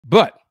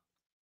But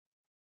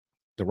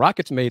the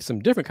Rockets made some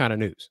different kind of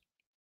news.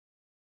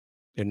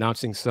 They're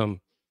announcing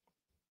some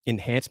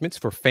enhancements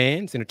for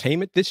fans'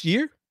 entertainment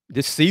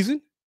this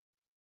season.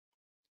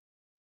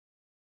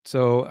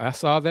 So I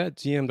saw that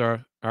GMs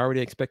are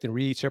already expecting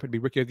Reed Shepherd to be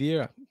Rookie of the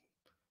Year.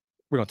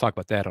 We're going to talk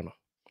about that on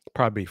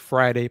probably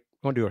Friday.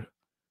 We're going to do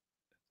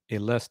a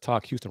Let's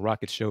Talk Houston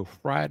Rockets show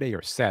Friday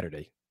or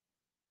Saturday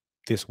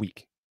this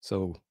week.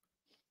 So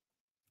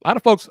a lot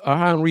of folks are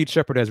high on Reed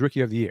Shepherd as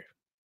Rookie of the Year.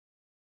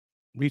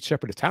 Reed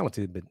Shepherd is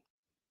talented, but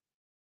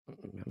I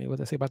mean, what does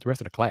that say about the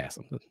rest of the class?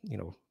 You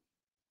know,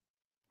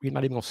 we're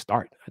not even going to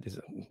start.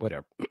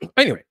 Whatever.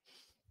 Anyway,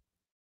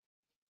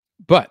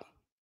 but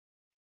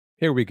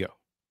here we go.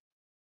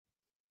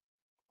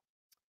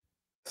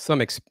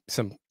 Some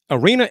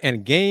arena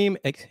and game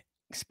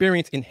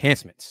experience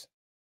enhancements.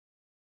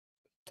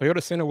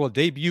 Toyota Center will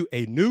debut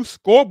a new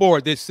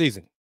scoreboard this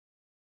season,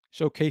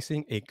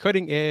 showcasing a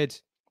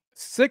cutting-edge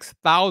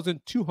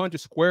 6,200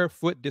 square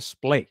foot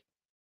display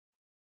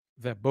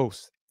that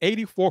boasts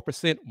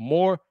 84%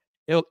 more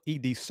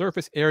LED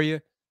surface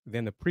area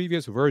than the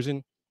previous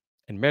version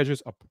and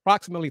measures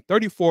approximately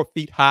 34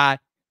 feet high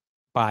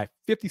by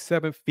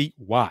 57 feet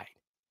wide.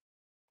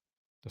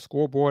 The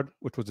scoreboard,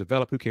 which was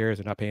developed, who cares,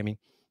 they're not paying me,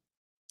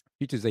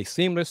 features a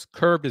seamless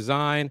curved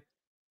design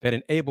that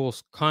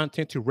enables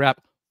content to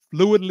wrap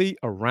fluidly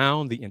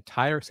around the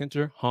entire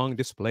center hung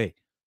display,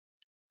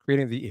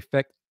 creating the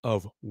effect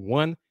of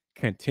one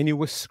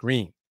continuous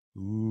screen.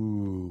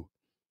 Ooh.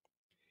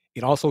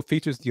 It also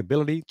features the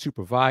ability to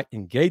provide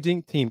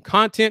engaging team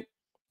content,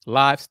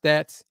 live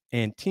stats,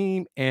 and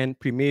team and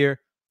premier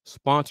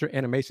sponsor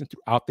animations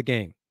throughout the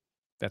game.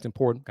 That's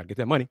important. Got to get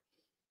that money.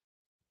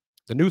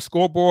 The new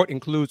scoreboard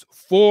includes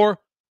 4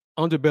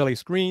 underbelly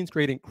screens,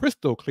 creating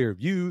crystal clear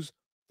views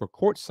for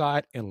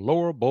courtside and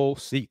lower bowl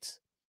seats.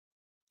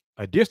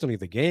 Additionally,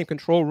 the game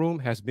control room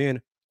has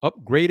been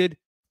upgraded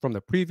from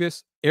the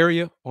previous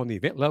area on the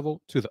event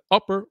level to the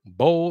upper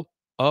bowl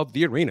of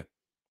the arena.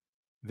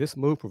 This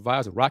move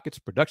provides the Rockets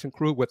production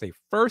crew with a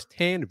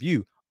first-hand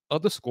view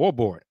of the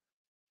scoreboard,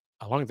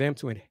 allowing them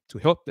to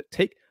help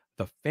take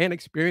the fan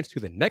experience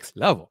to the next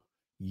level.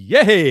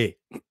 Yay!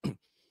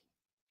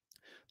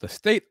 The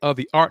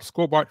state-of-the-art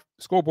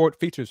scoreboard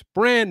features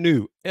brand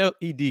new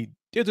LED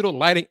digital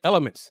lighting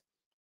elements,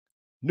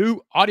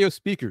 new audio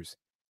speakers,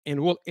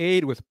 and will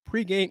aid with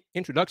pre-game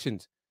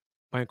introductions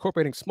by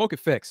incorporating smoke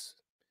effects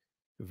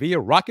via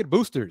rocket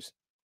boosters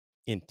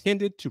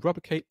intended to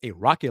replicate a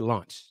rocket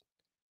launch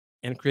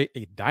and create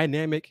a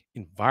dynamic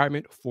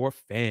environment for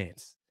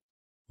fans.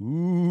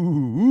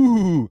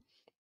 Ooh.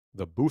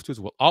 The boosters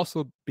will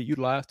also be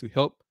utilized to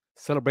help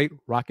celebrate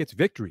Rockets'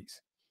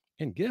 victories.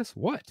 And guess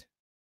what?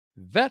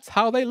 That's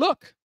how they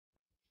look.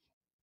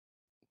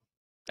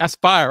 That's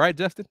fire, right,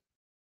 Justin?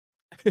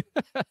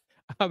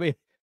 I mean,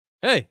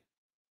 hey,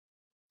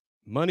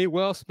 money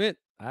well spent.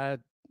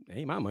 Ain't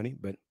my money,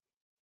 but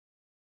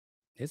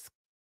it's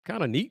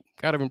kind of neat,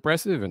 kind of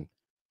impressive. And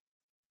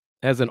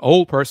as an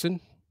old person,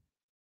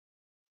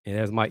 and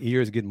as my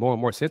ears get more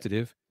and more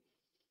sensitive,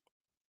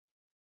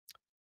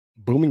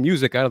 booming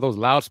music out of those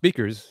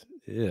loudspeakers,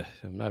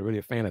 I'm not really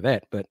a fan of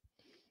that. But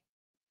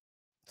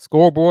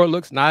scoreboard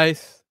looks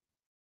nice.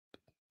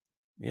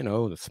 You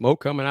know, the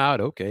smoke coming out.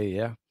 Okay,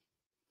 yeah.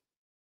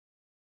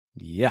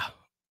 Yeah.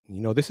 You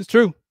know, this is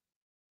true.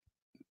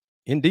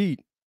 Indeed.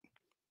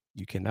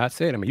 You cannot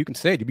say it. I mean, you can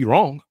say it. You'd be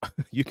wrong.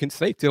 You can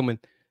say Tillman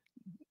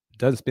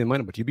doesn't spend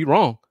money, but you'd be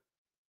wrong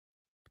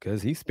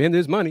because he spends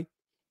his money.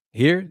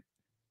 Here,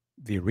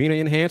 the arena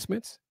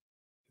enhancements,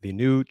 the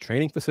new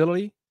training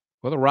facility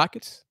for the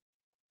Rockets,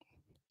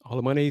 all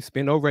the money he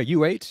spent over at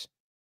UH.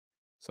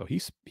 So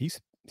he's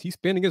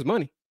spending his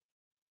money.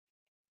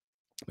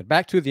 But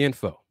back to the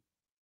info.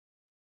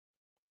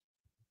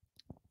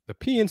 The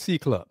PNC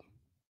Club,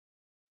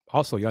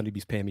 also y'all need to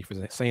be paying me for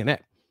saying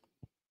that,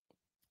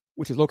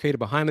 which is located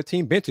behind the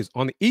team benches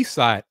on the east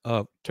side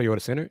of Toyota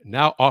Center,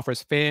 now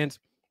offers fans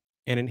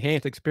an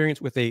enhanced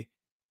experience with a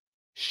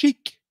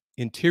chic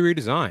interior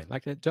design.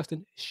 Like that,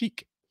 Justin?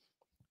 Chic.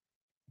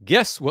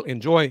 Guests will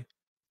enjoy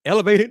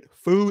elevated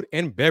food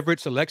and beverage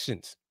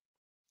selections,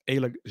 a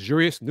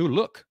luxurious new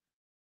look,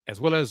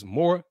 as well as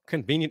more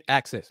convenient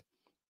access.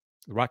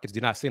 The Rockets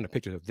did not send a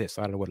picture of this,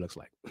 so I don't know what it looks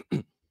like.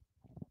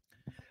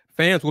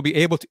 Fans will be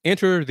able to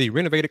enter the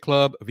renovated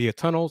club via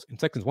tunnels in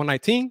sections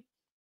 119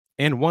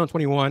 and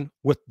 121,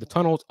 with the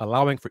tunnels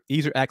allowing for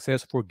easier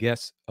access for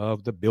guests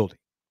of the building.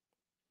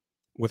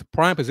 With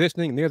prime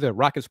positioning near the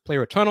Rockets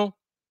player tunnel,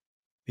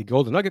 the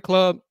Golden Nugget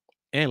Club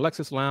and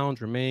Lexus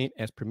Lounge remain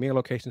as premier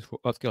locations for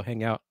upscale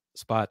hangout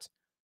spots,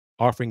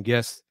 offering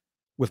guests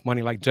with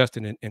money like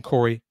Justin and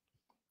Corey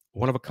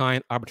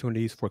one-of-a-kind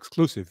opportunities for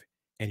exclusive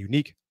and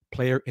unique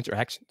player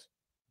interactions.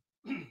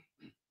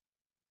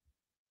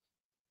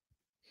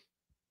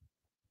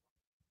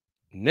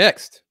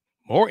 Next,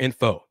 more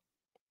info.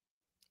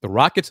 The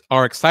Rockets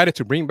are excited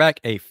to bring back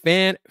a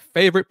fan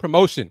favorite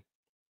promotion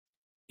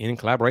in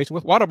collaboration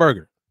with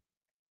Whataburger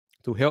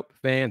to help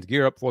fans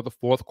gear up for the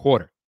fourth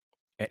quarter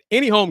at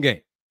any home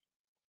game.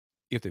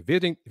 if the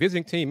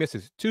visiting team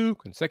misses 2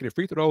 consecutive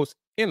free throws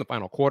in the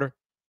final quarter,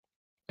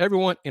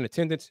 everyone in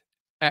attendance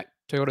at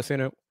Toyota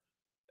Center,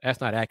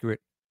 that's not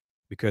accurate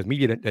because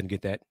media doesn't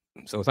get that.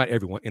 So it's not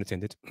everyone in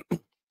attendance,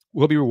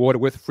 will be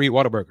rewarded with free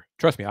Whataburger.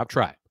 Trust me, I've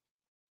tried.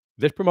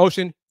 This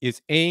promotion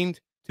is aimed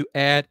to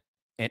add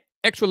an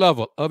extra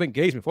level of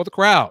engagement for the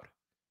crowd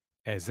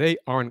as they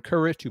are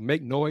encouraged to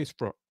make noise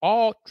for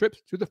all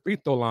trips to the free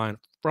throw line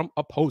from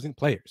opposing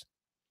players.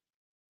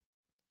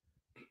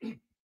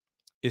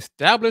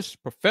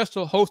 Established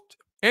professional host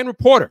and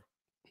reporter,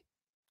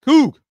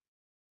 Coog,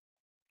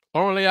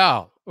 Lauren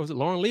Leal, or was it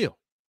Lauren Leal?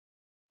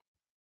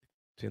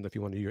 Depends if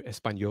you want to do your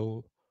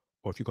Espanol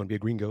or if you're going to be a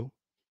gringo,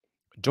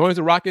 joins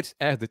the Rockets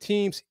as the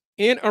team's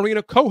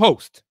in-arena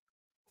co-host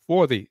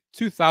for the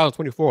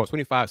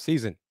 2024-25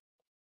 season,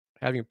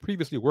 having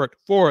previously worked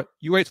for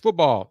UH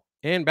football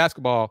and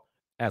basketball,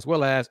 as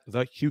well as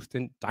the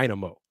Houston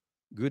Dynamo.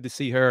 Good to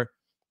see her.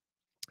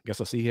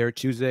 Guess I'll see her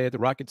Tuesday at the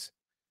Rockets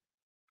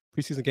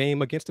preseason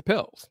game against the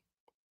Pels.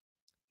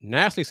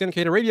 Nationally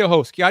syndicated radio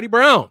host Scotty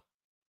Brown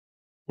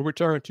will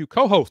return to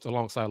co-host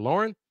alongside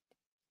Lauren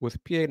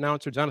with PA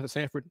announcer Jonathan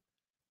Sanford.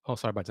 Oh,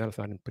 sorry about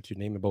Jonathan. I didn't put your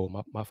name in bold.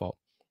 My fault.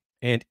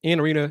 And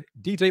in-arena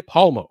DJ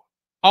Palmo,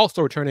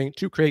 also returning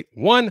to create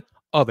one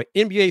of the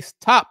NBA's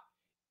top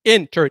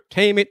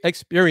entertainment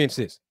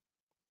experiences.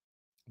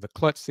 The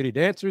Clutch City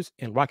Dancers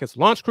and Rockets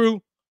launch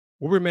crew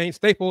will remain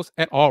staples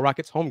at all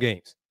Rockets home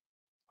games.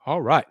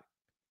 All right.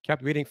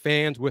 Captivating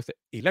fans with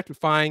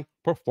electrifying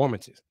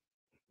performances.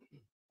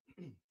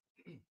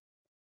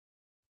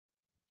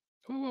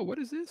 Oh, what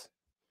is this?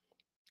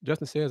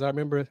 Justin says, I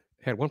remember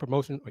had one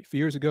promotion a few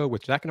years ago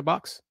with Jack in the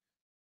Box.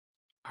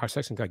 Our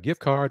section got gift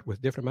card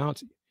with different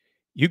amounts.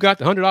 You got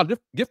the $100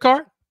 gift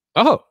card?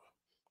 Oh,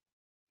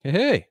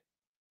 hey,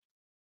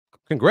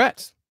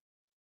 congrats.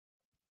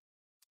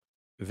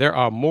 There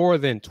are more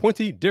than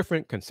 20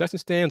 different concession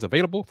stands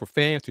available for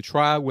fans to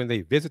try when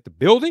they visit the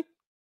building.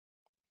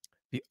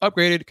 The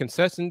upgraded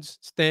concession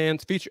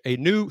stands feature a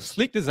new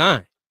sleek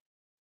design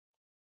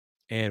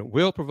and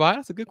will provide,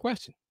 that's a good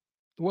question.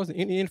 There wasn't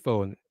any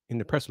info in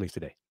the press release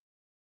today.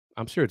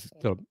 I'm sure it's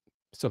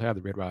still have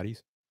the Red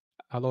Rowdies,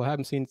 although I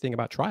haven't seen anything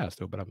about tryouts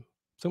though, but I'm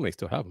assuming they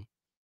still have them.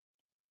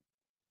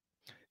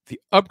 The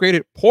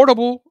upgraded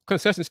portable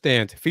concession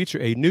stands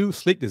feature a new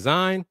sleek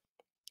design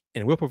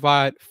and will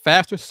provide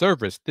faster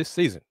service this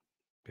season.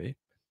 Okay.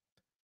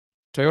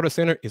 Toyota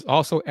Center is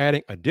also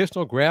adding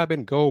additional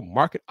grab-and-go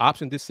market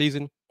options this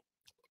season,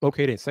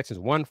 located in sections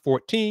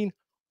 114,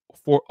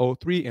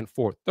 403, and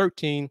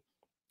 413,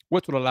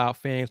 which will allow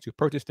fans to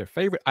purchase their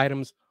favorite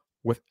items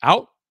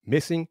without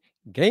missing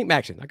game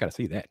action. I got to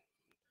see that.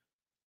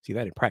 See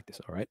that in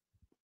practice, all right?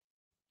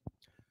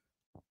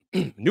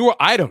 Newer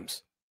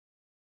items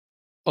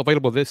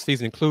available this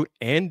season include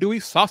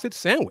andouille sausage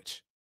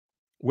sandwich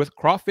with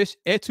crawfish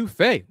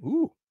etouffee.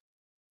 Ooh,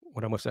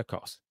 wonder how much that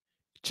costs.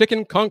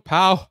 Chicken kung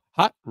pao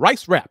hot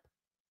rice wrap,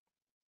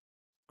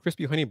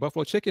 crispy honey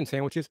buffalo chicken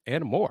sandwiches,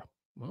 and more.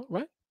 All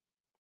right.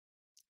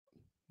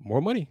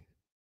 More money.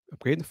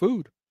 Upgrading the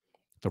food.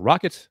 The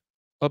Rockets'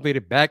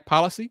 updated bag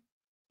policy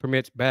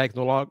permits bags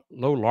no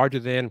larger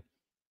than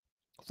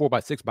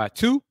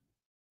 4x6x2,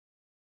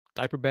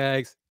 diaper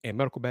bags, and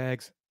medical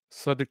bags,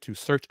 subject to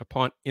search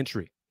upon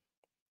entry.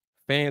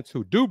 Fans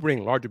who do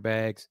bring larger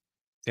bags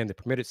than the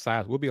permitted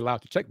size will be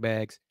allowed to check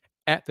bags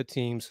at the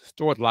team's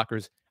storage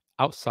lockers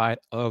outside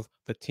of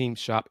the team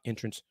shop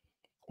entrance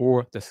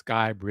or the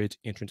Sky Bridge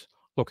entrance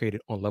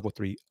located on level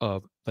 3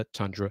 of the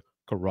Tundra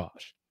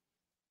Garage.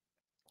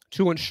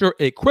 To ensure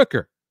a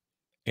quicker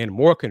and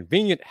more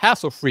convenient,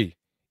 hassle-free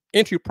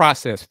entry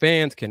process,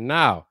 fans can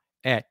now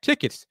add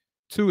tickets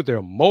to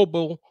their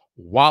mobile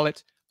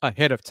wallet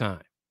ahead of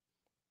time.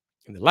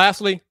 And then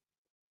lastly,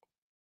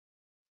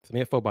 some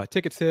info about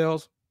ticket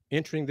sales.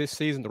 Entering this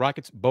season, the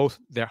Rockets boast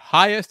their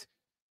highest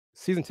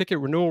season ticket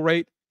renewal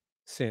rate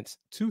since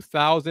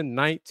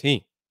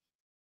 2019.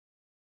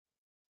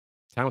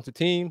 Talented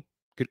team,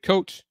 good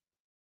coach,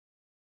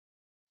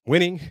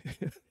 winning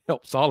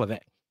helps all of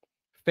that.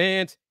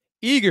 Fans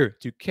eager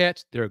to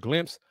catch their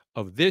glimpse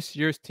of this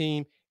year's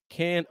team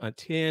can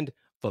attend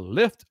the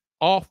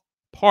lift-off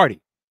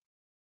party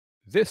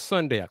this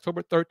Sunday,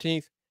 October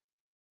 13th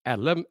at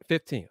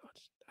 11:15.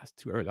 That's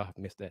too early. I'll have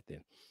to miss that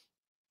then.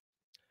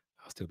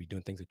 I'll still be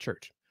doing things at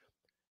church.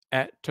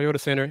 At Toyota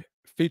Center,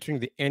 featuring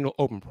the annual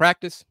open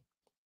practice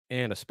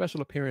and a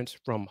special appearance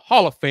from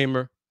Hall of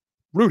Famer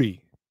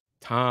Rudy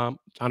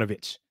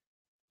Tomjanovich.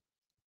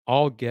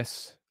 All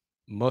guests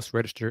must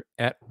register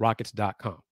at rockets.com.